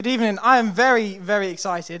Good evening. I am very, very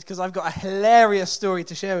excited because I've got a hilarious story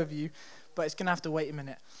to share with you, but it's going to have to wait a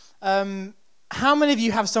minute. How many of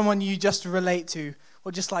you have someone you just relate to,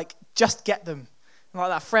 or just get them? Like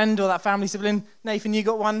that friend or that family sibling? Nathan, you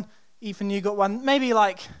got one. Ethan, you got one. Maybe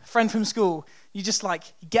like a friend from school. You just you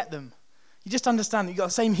get them. You just understand that you got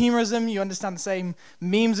the same humor as them, you understand the same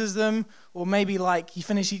memes as them, or maybe you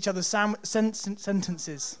finish each other's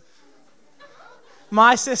sentences.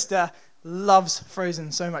 My sister loves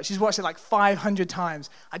Frozen so much. She's watched it 500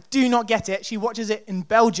 times. I do not get it. She watches it in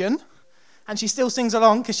Belgian, and she still sings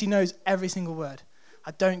along because she knows every single word.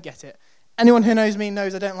 I don't get it. Anyone who knows me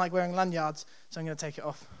knows I don't like wearing lanyards, so I'm going to take it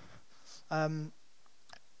off.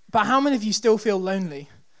 But how many of you still feel lonely,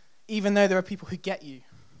 even though there are people who get you?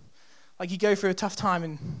 You go through a tough time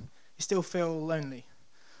and you still feel lonely.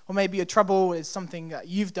 Or maybe your trouble is something that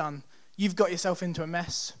you've done. You've got yourself into a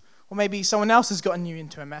mess. Or maybe someone else has gotten you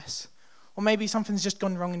into a mess. Or maybe something's just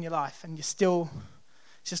gone wrong in your life and it's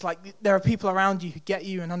just there are people around you who get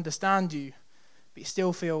you and understand you, but you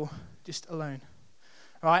still feel just alone.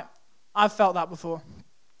 Right? I've felt that before.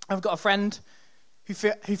 I've got a friend who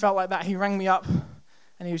felt like that. He rang me up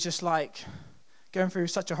and he was just going through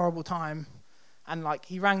such a horrible time. And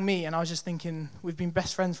he rang me, and I was just thinking, we've been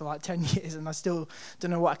best friends for 10 years, and I still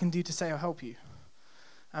don't know what I can do to say or help you.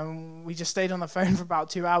 And we just stayed on the phone for about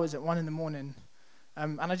 2 hours at 1 a.m.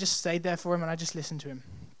 And I just stayed there for him, and I just listened to him.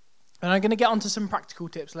 And I'm going to get onto some practical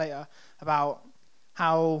tips later about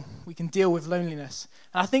how we can deal with loneliness.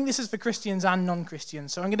 And I think this is for Christians and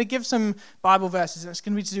non-Christians. So I'm going to give some Bible verses, and it's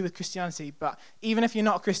going to be to do with Christianity. But even if you're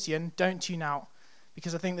not a Christian, don't tune out,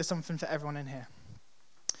 because I think there's something for everyone in here.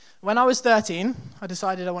 When I was 13, I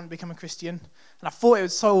decided I wanted to become a Christian, and I thought it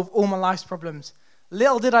would solve all my life's problems.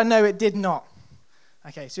 Little did I know it did not.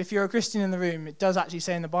 Okay, so if you're a Christian in the room, it does actually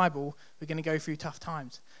say in the Bible, we're going to go through tough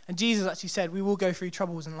times. And Jesus actually said, we will go through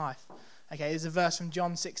troubles in life. Okay, there's a verse from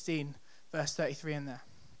John 16, verse 33 in there.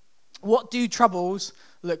 What do troubles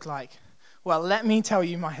look like? Well, let me tell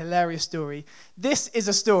you my hilarious story. This is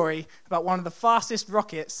a story about one of the fastest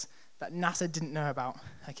rockets that NASA didn't know about,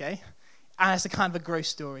 okay? And it's a kind of a gross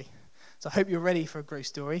story. So I hope you're ready for a gross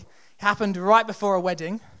story. It happened right before a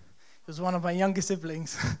wedding. It was one of my younger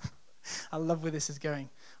siblings. I love where this is going.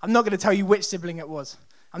 I'm not going to tell you which sibling it was.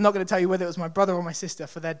 I'm not going to tell you whether it was my brother or my sister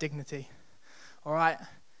for their dignity. All right?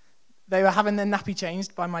 They were having their nappy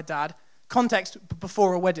changed by my dad. Context,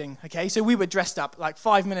 before a wedding, okay? So we were dressed up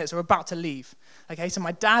 5 minutes or about to leave. Okay, so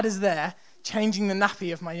my dad is there changing the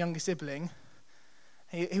nappy of my younger sibling.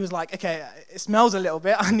 He was like, okay, it smells a little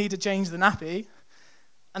bit. I need to change the nappy.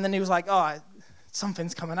 And then he was like, oh,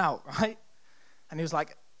 something's coming out, right? And he was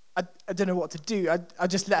like, I don't know what to do. I'll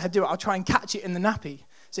just let her do it. I'll try and catch it in the nappy.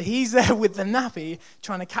 So he's there with the nappy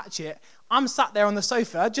trying to catch it. I'm sat there on the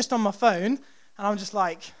sofa just on my phone. And I'm just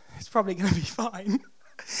like, it's probably going to be fine.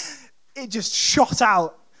 It just shot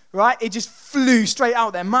out, right? It just flew straight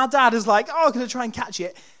out there. My dad is like, oh, I'm going to try and catch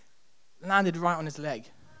it. Landed right on his leg.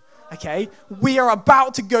 Okay, we are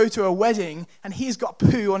about to go to a wedding, and he's got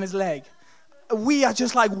poo on his leg. We are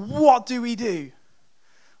just like, what do we do?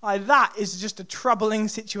 That is just a troubling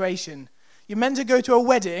situation. You're meant to go to a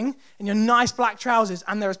wedding in your nice black trousers,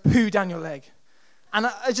 and there is poo down your leg. And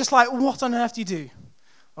I just what on earth do you do?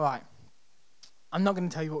 All right, I'm not going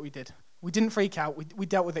to tell you what we did. We didn't freak out. We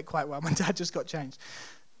dealt with it quite well. My dad just got changed.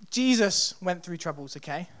 Jesus went through troubles,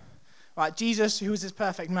 okay? Right, Jesus, who was this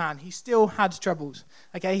perfect man, he still had troubles.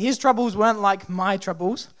 Okay, his troubles weren't like my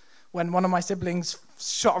troubles when one of my siblings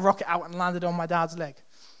shot a rocket out and landed on my dad's leg.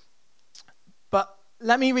 But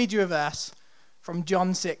let me read you a verse from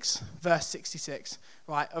John 6, verse 66,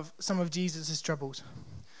 right, of some of Jesus' troubles.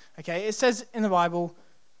 Okay, it says in the Bible,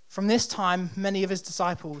 from this time, many of his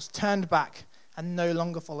disciples turned back and no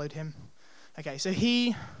longer followed him. Okay, so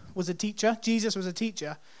he was a teacher, Jesus was a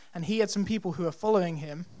teacher, and he had some people who were following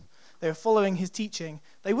him. They were following his teaching.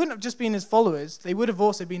 They wouldn't have just been his followers. They would have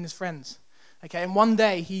also been his friends. Okay, and one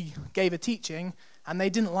day he gave a teaching, and they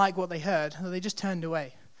didn't like what they heard, so they just turned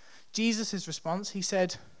away. Jesus' response, he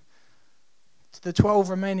said to the 12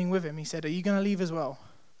 remaining with him, he said, are you going to leave as well?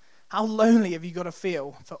 How lonely have you got to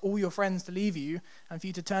feel for all your friends to leave you, and for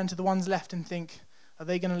you to turn to the ones left and think, are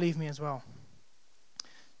they going to leave me as well?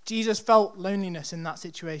 Jesus felt loneliness in that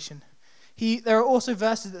situation. There are also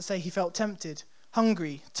verses that say he felt tempted,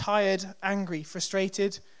 hungry, tired, angry,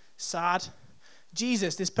 frustrated, sad.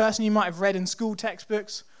 Jesus, this person you might have read in school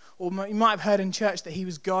textbooks, or you might have heard in church that he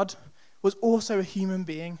was God, was also a human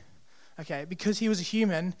being. Okay, because he was a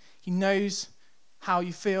human, he knows how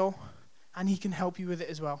you feel, and he can help you with it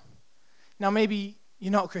as well. Now, maybe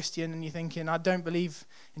you're not a Christian, and you're thinking, I don't believe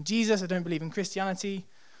in Jesus, I don't believe in Christianity.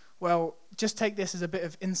 well, just take this as a bit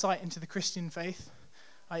of insight into the Christian faith.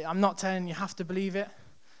 I'm not telling you have to believe it,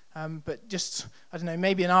 but just, I don't know,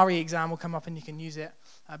 maybe an RE exam will come up and you can use it.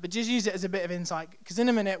 But just use it as a bit of insight, because in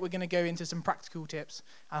a minute we're going to go into some practical tips,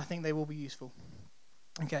 and I think they will be useful.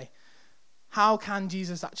 Okay, how can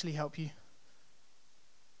Jesus actually help you?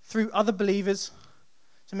 Through other believers.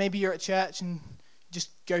 So maybe you're at church and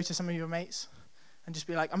just go to some of your mates and just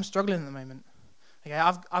be like, I'm struggling at the moment. Okay,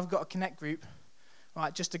 I've got a connect group,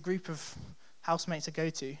 right? Just a group of housemates I go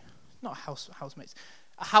to. Not housemates.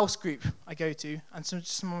 A house group I go to, and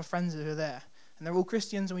some of my friends who are there. And they're all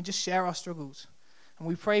Christians, and we just share our struggles. And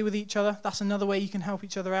we pray with each other. That's another way you can help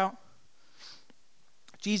each other out.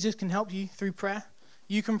 Jesus can help you through prayer.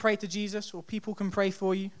 You can pray to Jesus, or people can pray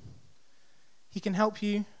for you. He can help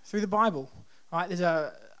you through the Bible. Right?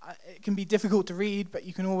 It can be difficult to read, but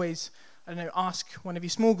you can always, ask one of your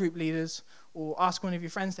small group leaders or ask one of your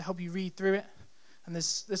friends to help you read through it. And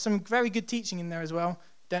there's some very good teaching in there as well.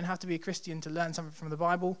 You don't have to be a Christian to learn something from the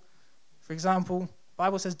Bible. For example, the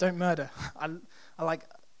Bible says don't murder. I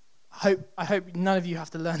hope none of you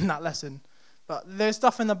have to learn that lesson. But there's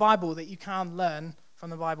stuff in the Bible that you can learn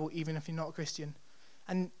from the Bible even if you're not a Christian.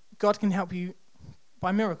 And God can help you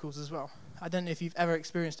by miracles as well. I don't know if you've ever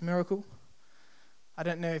experienced a miracle. I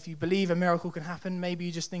don't know if you believe a miracle can happen. Maybe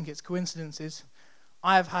you just think it's coincidences.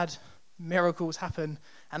 I have had miracles happen,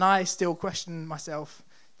 and I still question myself,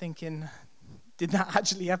 thinking, did that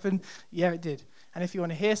actually happen? Yeah, it did. And if you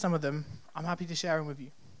want to hear some of them, I'm happy to share them with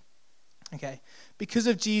you. Okay, because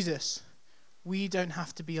of Jesus, we don't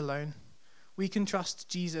have to be alone. We can trust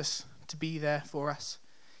Jesus to be there for us.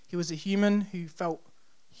 He was a human who felt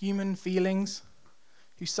human feelings,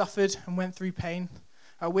 who suffered and went through pain.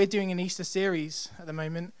 We're doing an Easter series at the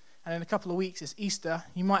moment, and in a couple of weeks it's Easter.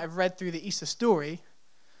 You might have read through the Easter story,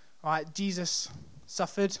 right? Jesus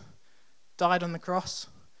suffered, died on the cross.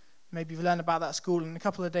 Maybe you've learned about that at school, and a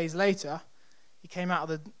couple of days later, he came out of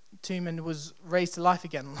the tomb and was raised to life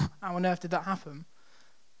again. How on earth did that happen?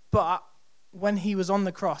 But when he was on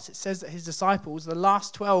the cross, it says that his disciples, the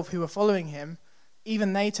last 12 who were following him,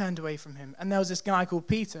 even they turned away from him. And there was this guy called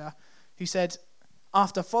Peter who said,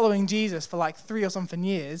 after following Jesus for like 3 or something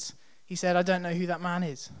years, he said, I don't know who that man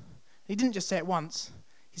is. He didn't just say it once,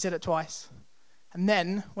 he said it twice. And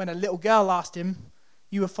then when a little girl asked him,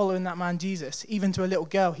 you were following that man Jesus, even to a little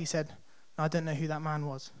girl, he said, no, I don't know who that man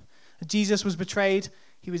was. Jesus was betrayed,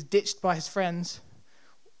 he was ditched by his friends.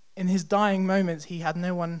 In his dying moments, he had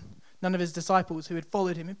none of his disciples who had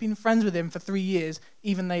followed him, had been friends with him for 3 years,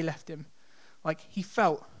 even they left him. Like, he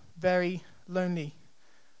felt very lonely,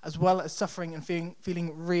 as well as suffering and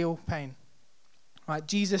feeling real pain. Right?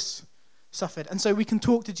 Jesus suffered. And so we can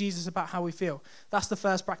talk to Jesus about how we feel. That's the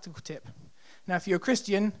first practical tip. Now, if you're a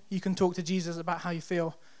Christian, you can talk to Jesus about how you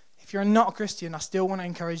feel. If you're not a Christian, I still want to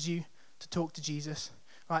encourage you to talk to Jesus.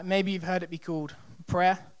 Right? Maybe you've heard it be called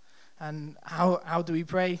prayer. And how do we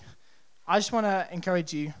pray? I just want to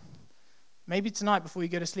encourage you, maybe tonight before you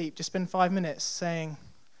go to sleep, just spend 5 minutes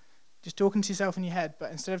just talking to yourself in your head,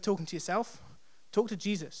 but instead of talking to yourself, talk to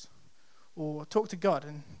Jesus or talk to God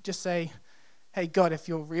and just say, hey, God, if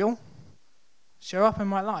you're real, show up in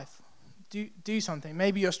my life. Do something.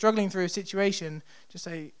 Maybe you're struggling through a situation. Just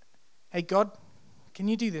say, hey, God, can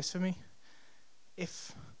you do this for me?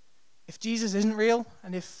 If Jesus isn't real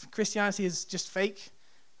and if Christianity is just fake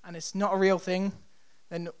and it's not a real thing,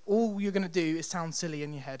 then all you're going to do is sound silly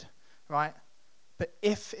in your head, right? But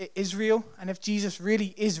if it is real and if Jesus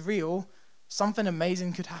really is real, something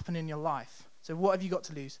amazing could happen in your life. So what have you got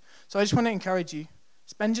to lose? So I just want to encourage you.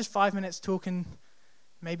 Spend just 5 minutes talking.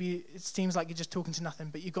 Maybe it seems like you're just talking to nothing,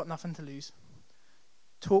 but you've got nothing to lose.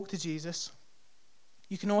 Talk to Jesus.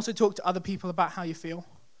 You can also talk to other people about how you feel.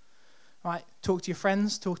 Right? Talk to your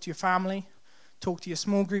friends, talk to your family, talk to your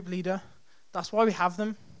small group leader. That's why we have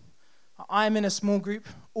them. I am in a small group.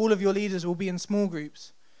 All of your leaders will be in small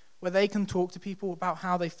groups where they can talk to people about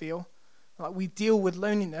how they feel. Like, we deal with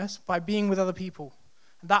loneliness by being with other people.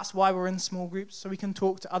 And that's why we're in small groups, so we can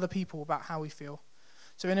talk to other people about how we feel.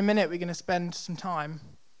 So in a minute, we're going to spend some time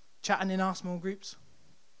chatting in our small groups.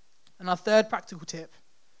 And our third practical tip,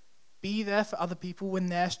 be there for other people when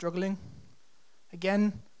they're struggling.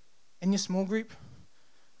 Again, in your small group.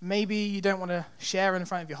 Maybe you don't want to share in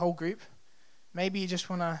front of your whole group. Maybe you just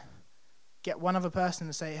want to get one other person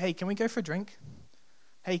to say, hey, can we go for a drink?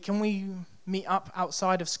 Hey, can we meet up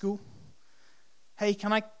outside of school? Hey,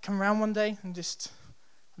 can I come around one day and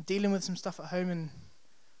I'm dealing with some stuff at home and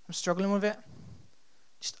I'm struggling with it.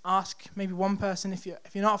 Just ask maybe one person. If you're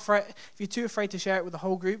not afraid, if you're too afraid to share it with the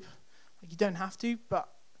whole group, you don't have to, but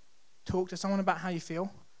talk to someone about how you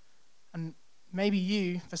feel. And maybe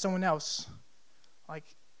you, for someone else,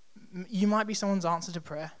 You might be someone's answer to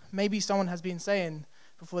prayer. Maybe someone has been saying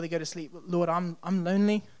before they go to sleep, Lord, I'm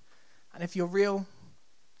lonely. And if you're real,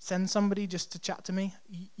 send somebody just to chat to me.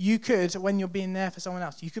 You could, when you're being there for someone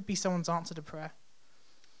else, you could be someone's answer to prayer.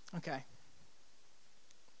 Okay.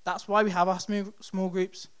 That's why we have our small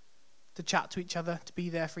groups, to chat to each other, to be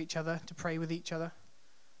there for each other, to pray with each other.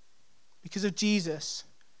 Because of Jesus,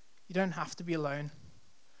 you don't have to be alone.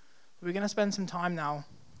 We're going to spend some time now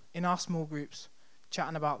in our small groups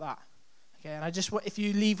chatting about that. Okay, and if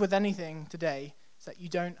you leave with anything today, it's that you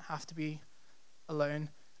don't have to be alone.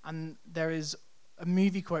 And there is a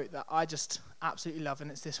movie quote that I just absolutely love,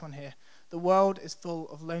 and it's this one here. The world is full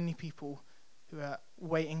of lonely people who are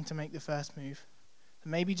waiting to make the first move.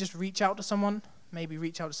 And maybe just reach out to someone. Maybe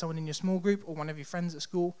reach out to someone in your small group or one of your friends at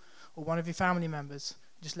school or one of your family members.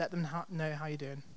 Just let them know how you're doing.